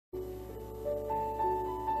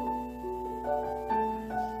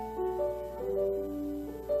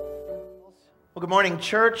Well, good morning,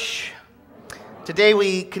 church. Today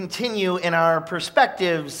we continue in our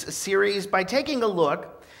Perspectives series by taking a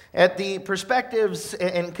look at the perspectives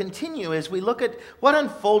and continue as we look at what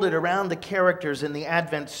unfolded around the characters in the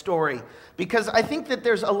Advent story. Because I think that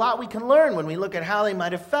there's a lot we can learn when we look at how they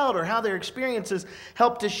might have felt or how their experiences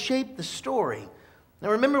helped to shape the story. Now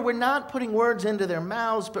remember, we're not putting words into their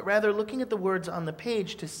mouths, but rather looking at the words on the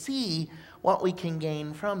page to see what we can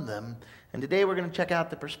gain from them. And today we're going to check out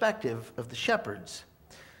the perspective of the shepherds.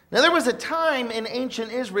 Now there was a time in ancient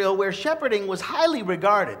Israel where shepherding was highly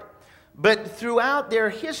regarded. But throughout their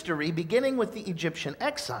history, beginning with the Egyptian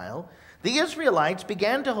exile, the Israelites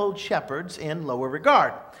began to hold shepherds in lower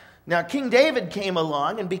regard. Now King David came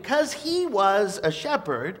along, and because he was a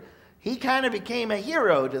shepherd, he kind of became a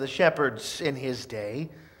hero to the shepherds in his day.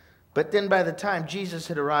 But then by the time Jesus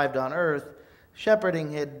had arrived on earth,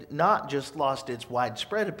 shepherding had not just lost its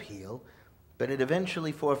widespread appeal, but it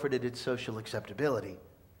eventually forfeited its social acceptability.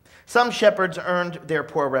 Some shepherds earned their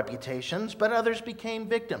poor reputations, but others became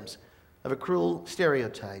victims of a cruel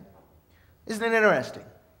stereotype. Isn't it interesting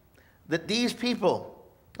that these people,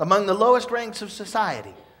 among the lowest ranks of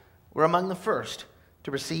society, were among the first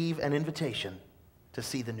to receive an invitation to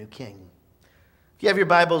see the new king? If you have your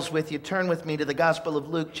Bibles with you, turn with me to the Gospel of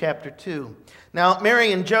Luke chapter 2. Now,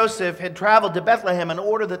 Mary and Joseph had traveled to Bethlehem in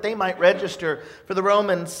order that they might register for the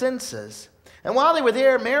Roman census. And while they were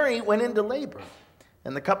there, Mary went into labor.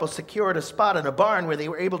 And the couple secured a spot in a barn where they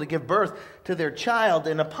were able to give birth to their child.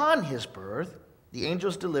 And upon his birth, the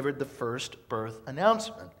angels delivered the first birth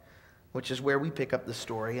announcement, which is where we pick up the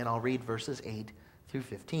story. And I'll read verses 8 through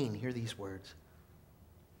 15. Hear these words.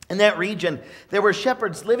 In that region, there were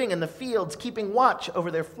shepherds living in the fields, keeping watch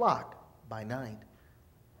over their flock by night.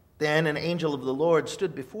 Then an angel of the Lord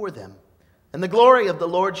stood before them, and the glory of the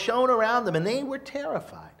Lord shone around them, and they were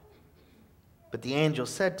terrified. But the angel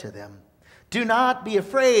said to them, "Do not be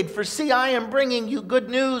afraid, for see, I am bringing you good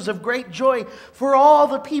news of great joy for all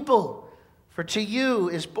the people. For to you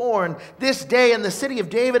is born this day in the city of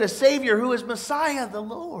David a Savior who is Messiah the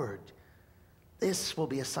Lord. This will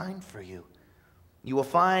be a sign for you. You will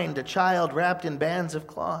find a child wrapped in bands of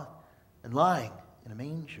cloth and lying in a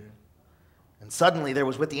manger." And suddenly there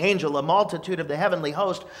was with the angel a multitude of the heavenly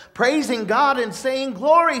host, praising God and saying,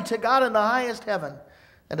 "Glory to God in the highest heaven,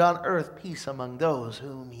 and on earth peace among those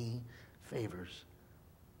whom he favors."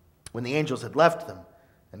 When the angels had left them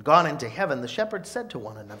and gone into heaven, the shepherds said to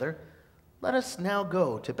one another, "Let us now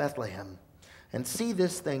go to Bethlehem and see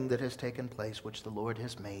this thing that has taken place, which the Lord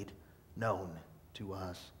has made known to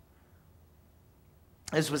us."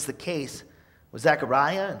 As was the case with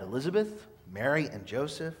Zechariah and Elizabeth, Mary and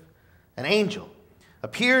Joseph, an angel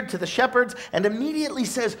appeared to the shepherds and immediately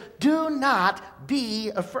says, "Do not be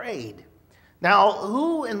afraid." Now,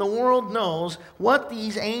 who in the world knows what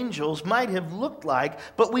these angels might have looked like,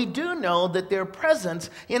 but we do know that their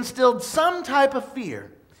presence instilled some type of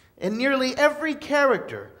fear in nearly every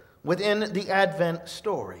character within the Advent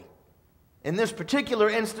story. In this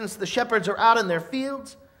particular instance, the shepherds are out in their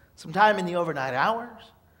fields, sometime in the overnight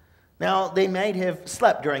hours. Now, they might have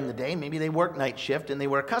slept during the day. Maybe they worked night shift and they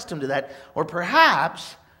were accustomed to that. Or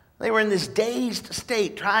perhaps they were in this dazed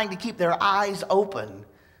state trying to keep their eyes open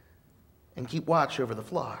and keep watch over the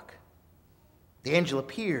flock. The angel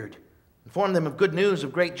appeared, informed them of good news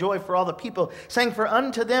of great joy for all the people, saying, "For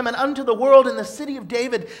unto them and unto the world in the city of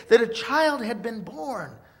David that a child had been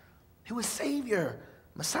born, who was Savior,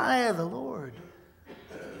 Messiah the Lord."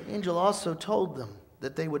 The angel also told them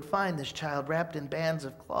that they would find this child wrapped in bands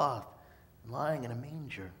of cloth and lying in a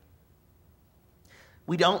manger.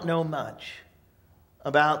 We don't know much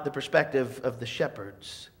about the perspective of the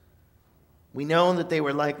shepherds. We know that they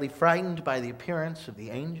were likely frightened by the appearance of the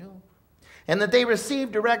angel, and that they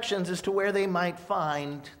received directions as to where they might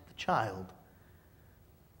find the child.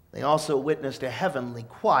 They also witnessed a heavenly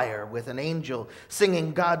choir with an angel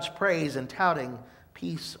singing God's praise and touting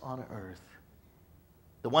peace on earth.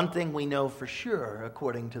 The one thing we know for sure,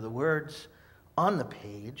 according to the words on the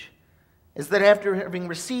page, is that after having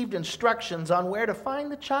received instructions on where to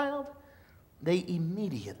find the child, they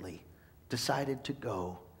immediately decided to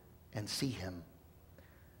go and see him.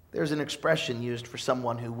 There's an expression used for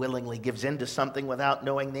someone who willingly gives in to something without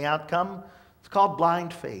knowing the outcome. It's called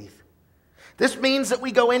blind faith. This means that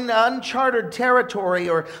we go into uncharted territory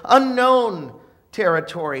or unknown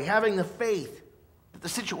territory, having the faith that the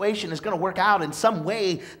situation is going to work out in some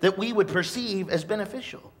way that we would perceive as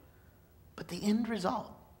beneficial. But the end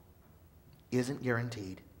result isn't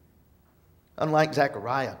guaranteed. Unlike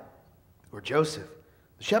Zechariah or Joseph,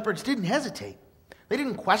 the shepherds didn't hesitate. They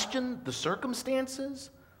didn't question the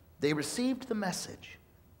circumstances. They received the message,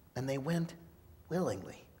 and they went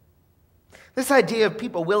willingly. This idea of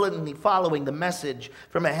people willingly following the message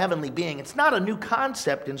from a heavenly being, it's not a new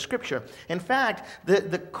concept in Scripture. In fact,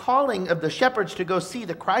 the calling of the shepherds to go see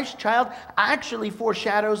the Christ child actually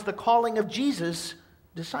foreshadows the calling of Jesus'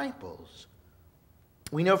 disciples.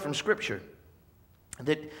 We know from Scripture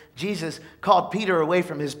that Jesus called Peter away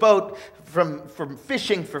from his boat from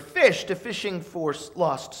fishing for fish to fishing for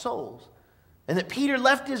lost souls. And that Peter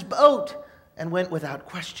left his boat and went without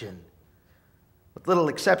question. With little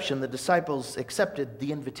exception, the disciples accepted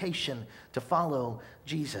the invitation to follow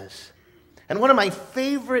Jesus. And one of my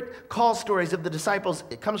favorite call stories of the disciples,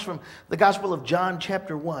 it comes from the Gospel of John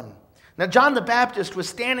chapter 1. Now, John the Baptist was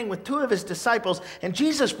standing with two of his disciples, and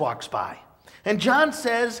Jesus walks by. And John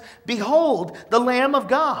says, "Behold, the Lamb of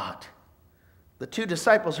God." The two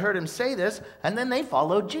disciples heard him say this, and then they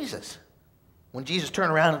followed Jesus. When Jesus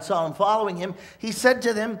turned around and saw them following him, he said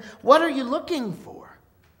to them, "What are you looking for?"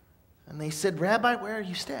 And they said, "Rabbi, where are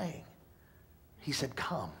you staying?" He said,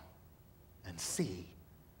 "Come and see."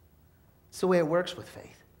 It's the way it works with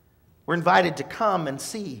faith. We're invited to come and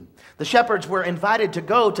see. The shepherds were invited to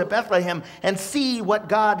go to Bethlehem and see what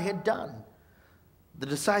God had done. The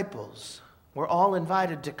disciples were all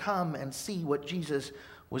invited to come and see what Jesus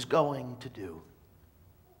was going to do.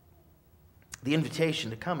 The invitation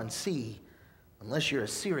to come and see, unless you're a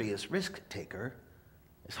serious risk taker,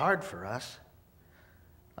 is hard for us.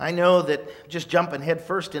 I know that just jumping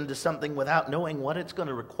headfirst into something without knowing what it's going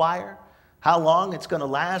to require, how long it's going to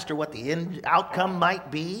last, or what the end outcome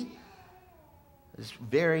might be, is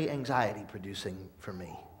very anxiety-producing for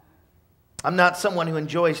me. I'm not someone who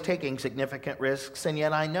enjoys taking significant risks, and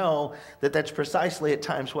yet I know that that's precisely at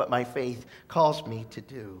times what my faith calls me to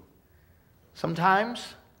do.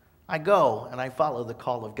 Sometimes I go and I follow the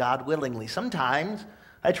call of God willingly. Sometimes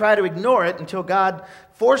I try to ignore it until God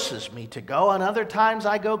forces me to go, and other times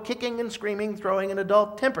I go kicking and screaming, throwing an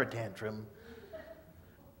adult temper tantrum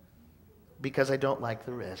because I don't like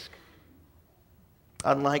the risk.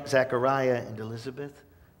 Unlike Zechariah and Elizabeth,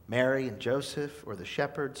 Mary and Joseph, or the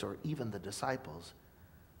shepherds, or even the disciples,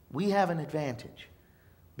 we have an advantage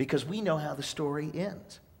because we know how the story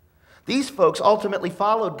ends. These folks ultimately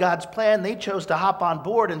followed God's plan. They chose to hop on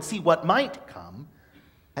board and see what might come.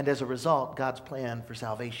 And as a result, God's plan for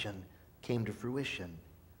salvation came to fruition.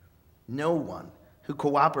 No one who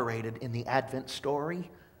cooperated in the Advent story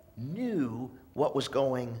knew what was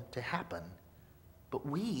going to happen, but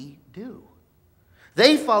we do.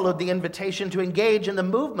 They followed the invitation to engage in the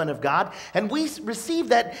movement of God, and we receive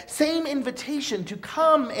that same invitation to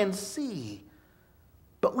come and see.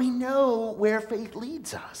 But we know where faith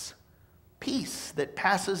leads us. Peace that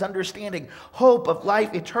passes understanding, hope of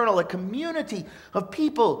life eternal, a community of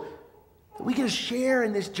people that we can share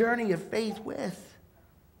in this journey of faith with,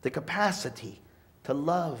 the capacity to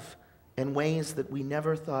love in ways that we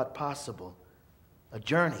never thought possible, a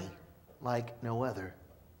journey like no other.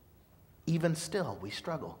 Even still, we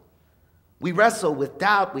struggle. We wrestle with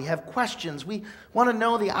doubt. We have questions. We want to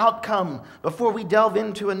know the outcome before we delve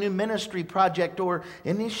into a new ministry project or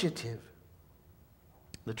initiative.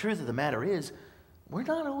 The truth of the matter is, we're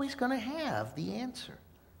not always going to have the answer,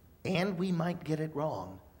 and we might get it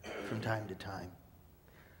wrong from time to time.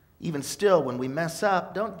 Even still, when we mess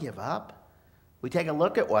up, don't give up. We take a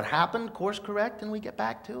look at what happened, course correct, and we get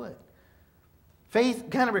back to it. Faith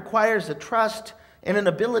kind of requires a trust in an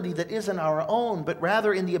ability that isn't our own, but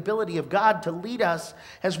rather in the ability of God to lead us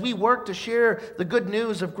as we work to share the good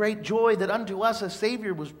news of great joy that unto us a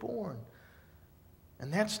Savior was born.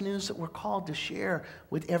 And that's news that we're called to share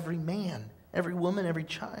with every man, every woman, every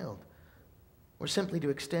child. Or simply to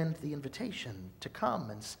extend the invitation to come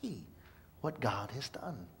and see what God has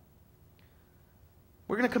done.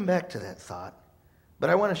 We're going to come back to that thought, but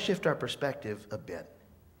I want to shift our perspective a bit.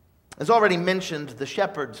 As already mentioned, the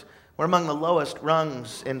shepherds were among the lowest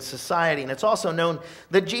rungs in society, and it's also known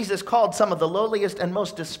that Jesus called some of the lowliest and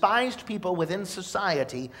most despised people within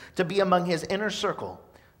society to be among his inner circle,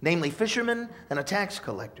 namely fishermen and a tax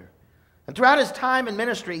collector. And throughout his time in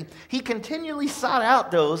ministry, he continually sought out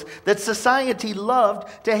those that society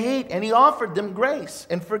loved to hate, and he offered them grace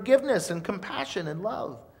and forgiveness and compassion and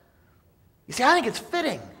love. You see, I think it's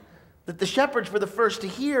fitting that the shepherds were the first to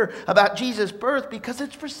hear about Jesus' birth because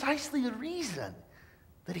it's precisely the reason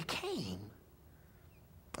that he came.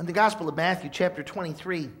 In the Gospel of Matthew, chapter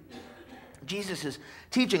 23, Jesus is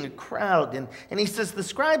teaching a crowd, and he says, the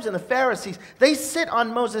scribes and the Pharisees, they sit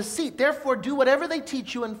on Moses' seat. Therefore, do whatever they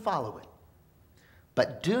teach you and follow it.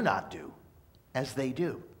 But do not do as they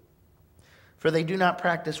do, for they do not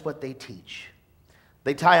practice what they teach.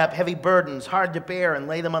 They tie up heavy burdens, hard to bear, and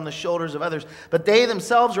lay them on the shoulders of others, but they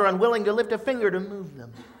themselves are unwilling to lift a finger to move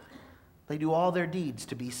them. They do all their deeds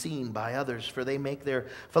to be seen by others, for they make their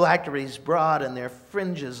phylacteries broad and their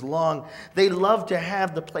fringes long. They love to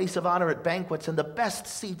have the place of honor at banquets and the best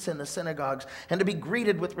seats in the synagogues, and to be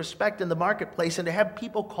greeted with respect in the marketplace, and to have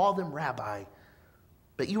people call them rabbi.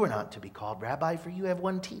 But you are not to be called rabbi, for you have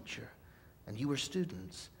one teacher, and you are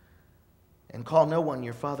students. And call no one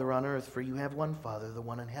your father on earth, for you have one Father, the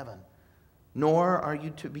one in heaven. Nor are you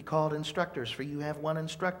to be called instructors, for you have one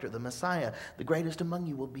instructor, the Messiah. The greatest among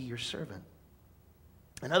you will be your servant.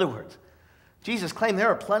 In other words, Jesus claimed there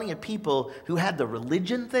are plenty of people who had the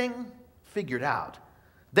religion thing figured out.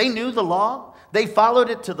 They knew the law. They followed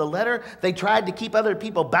it to the letter. They tried to keep other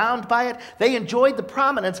people bound by it. They enjoyed the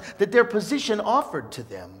prominence that their position offered to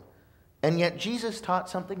them. And yet Jesus taught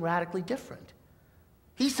something radically different.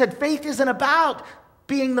 He said faith isn't about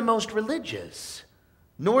being the most religious.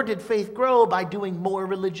 Nor did faith grow by doing more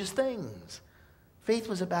religious things. Faith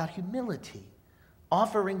was about humility,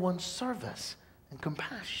 offering one's service and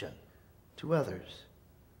compassion to others.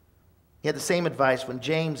 He had the same advice when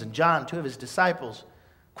James and John, two of his disciples,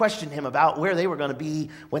 questioned him about where they were going to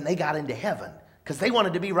be when they got into heaven, because they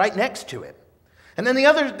wanted to be right next to him. And then the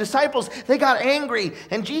other disciples, they got angry,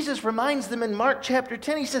 and Jesus reminds them in Mark chapter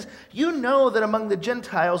 10, he says, you know that among the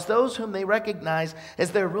Gentiles, those whom they recognize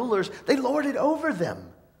as their rulers, they lord it over them,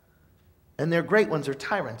 and their great ones are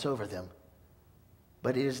tyrants over them.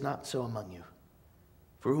 But it is not so among you.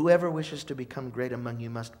 For whoever wishes to become great among you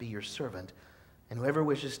must be your servant, and whoever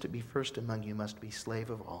wishes to be first among you must be slave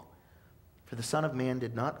of all. For the Son of Man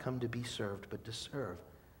did not come to be served, but to serve,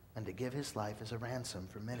 and to give his life as a ransom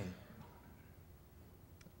for many.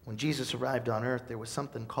 When Jesus arrived on earth, there was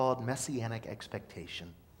something called messianic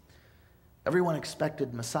expectation. Everyone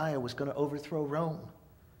expected Messiah was going to overthrow Rome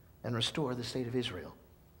and restore the state of Israel.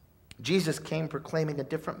 Jesus came proclaiming a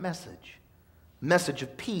different message. A message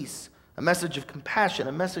of peace, a message of compassion,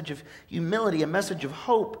 a message of humility, a message of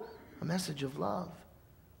hope, a message of love.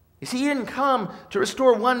 You see, he didn't come to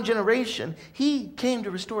restore one generation. He came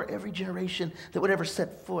to restore every generation that would ever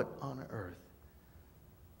set foot on earth.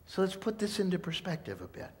 So let's put this into perspective a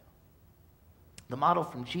bit. The model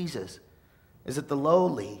from Jesus is that the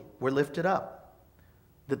lowly were lifted up,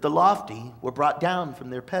 that the lofty were brought down from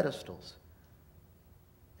their pedestals.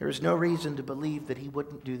 There is no reason to believe that he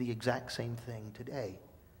wouldn't do the exact same thing today.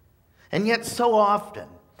 And yet so often,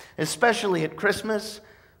 especially at Christmas,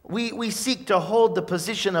 we seek to hold the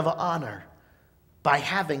position of honor by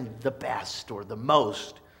having the best or the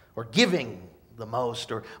most, or giving the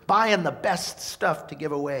most, or buying the best stuff to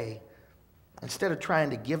give away, instead of trying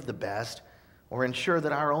to give the best or ensure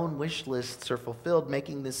that our own wish lists are fulfilled,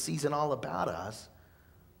 making this season all about us.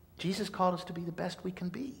 Jesus called us to be the best we can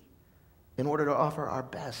be in order to offer our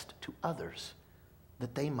best to others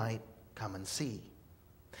that they might come and see.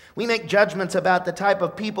 We make judgments about the type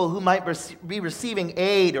of people who might be receiving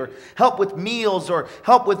aid or help with meals or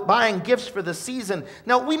help with buying gifts for the season.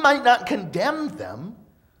 Now, we might not condemn them,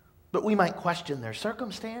 but we might question their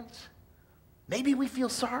circumstance. Maybe we feel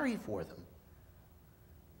sorry for them.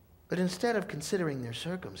 But instead of considering their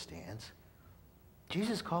circumstance,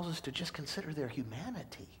 Jesus calls us to just consider their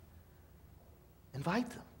humanity. Invite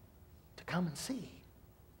them to come and see.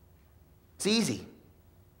 It's easy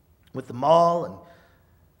with the mall and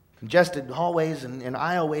congested hallways and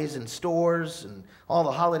aisleways in stores and all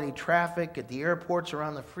the holiday traffic at the airports or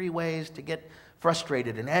on the freeways to get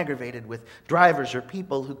frustrated and aggravated with drivers or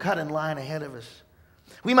people who cut in line ahead of us.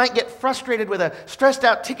 We might get frustrated with a stressed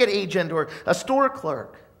out ticket agent or a store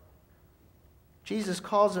clerk. Jesus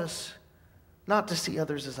calls us not to see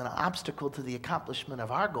others as an obstacle to the accomplishment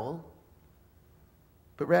of our goal,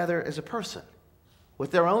 but rather as a person with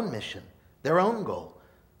their own mission, their own goal.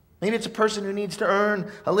 Maybe it's a person who needs to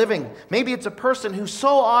earn a living. Maybe it's a person who so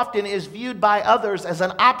often is viewed by others as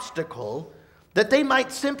an obstacle that they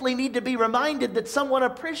might simply need to be reminded that someone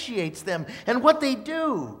appreciates them and what they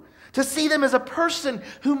do. To see them as a person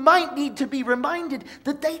who might need to be reminded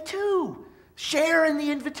that they too share in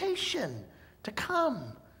the invitation to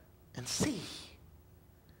come and see.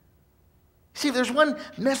 See, if there's one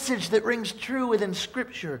message that rings true within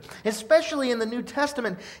Scripture, especially in the New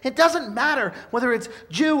Testament, it doesn't matter whether it's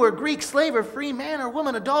Jew or Greek, slave or free, man or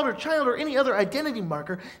woman, adult or child, or any other identity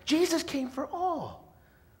marker. Jesus came for all,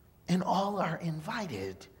 and all are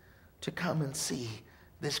invited to come and see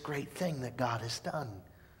this great thing that God has done.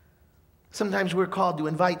 Sometimes we're called to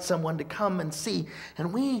invite someone to come and see,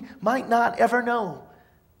 and we might not ever know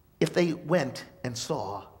if they went and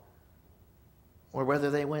saw, or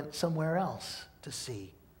whether they went somewhere else to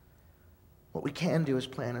see. What we can do is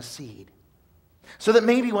plant a seed, so that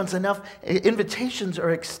maybe once enough invitations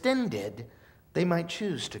are extended, they might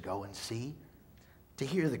choose to go and see, to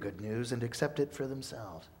hear the good news and accept it for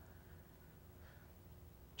themselves.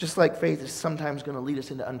 Just like faith is sometimes going to lead us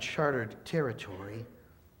into uncharted territory,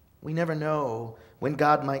 we never know when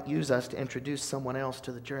God might use us to introduce someone else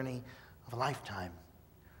to the journey of a lifetime.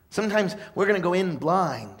 Sometimes we're going to go in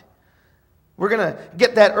blind. We're going to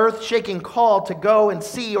get that earth-shaking call to go and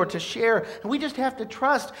see or to share, and we just have to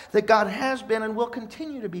trust that God has been and will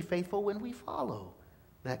continue to be faithful when we follow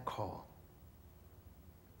that call.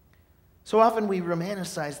 So often we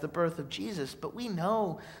romanticize the birth of Jesus, but we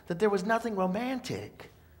know that there was nothing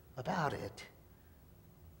romantic about it.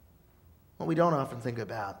 What we don't often think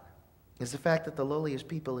about is the fact that the lowliest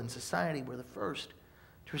people in society were the first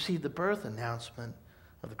to receive the birth announcement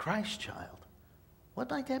of the Christ child.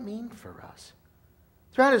 What might that mean for us?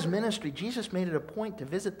 Throughout his ministry, Jesus made it a point to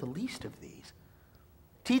visit the least of these,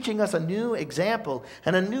 teaching us a new example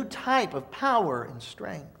and a new type of power and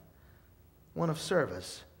strength, one of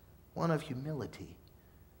service, one of humility.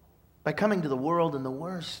 By coming to the world in the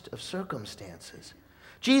worst of circumstances,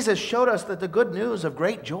 Jesus showed us that the good news of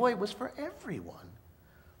great joy was for everyone.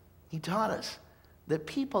 He taught us that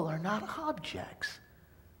people are not objects,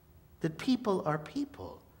 that people are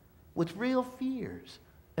people with real fears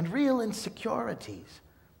and real insecurities,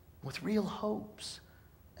 with real hopes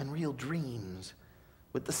and real dreams,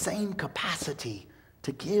 with the same capacity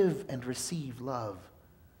to give and receive love.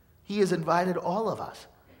 He has invited all of us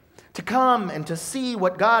to come and to see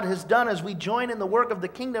what God has done as we join in the work of the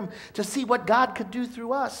kingdom, to see what God could do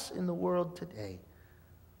through us in the world today.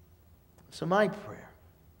 So my prayer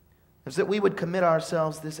is that we would commit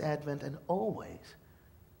ourselves this Advent and always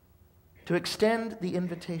to extend the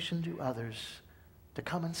invitation to others to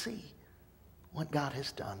come and see what God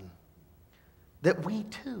has done. That we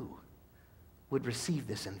too would receive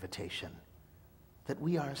this invitation, that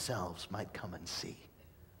we ourselves might come and see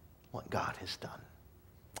what God has done.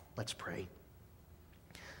 Let's pray.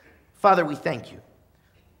 Father, we thank you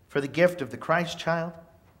for the gift of the Christ child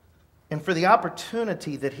and for the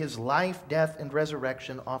opportunity that his life, death, and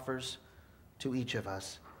resurrection offers to each of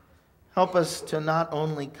us. Help us to not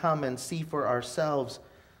only come and see for ourselves,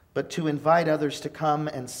 but to invite others to come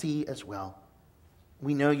and see as well.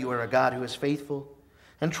 We know you are a God who is faithful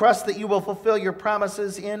and trust that you will fulfill your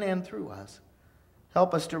promises in and through us.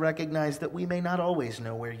 Help us to recognize that we may not always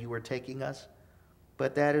know where you are taking us,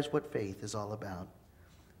 but that is what faith is all about.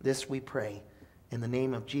 This we pray in the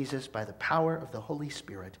name of Jesus by the power of the Holy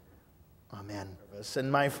Spirit. Amen.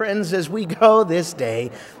 And my friends, as we go this day,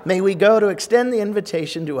 may we go to extend the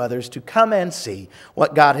invitation to others to come and see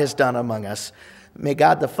what God has done among us. May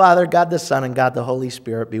God the Father, God the Son, and God the Holy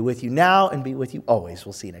Spirit be with you now and be with you always.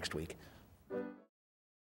 We'll see you next week.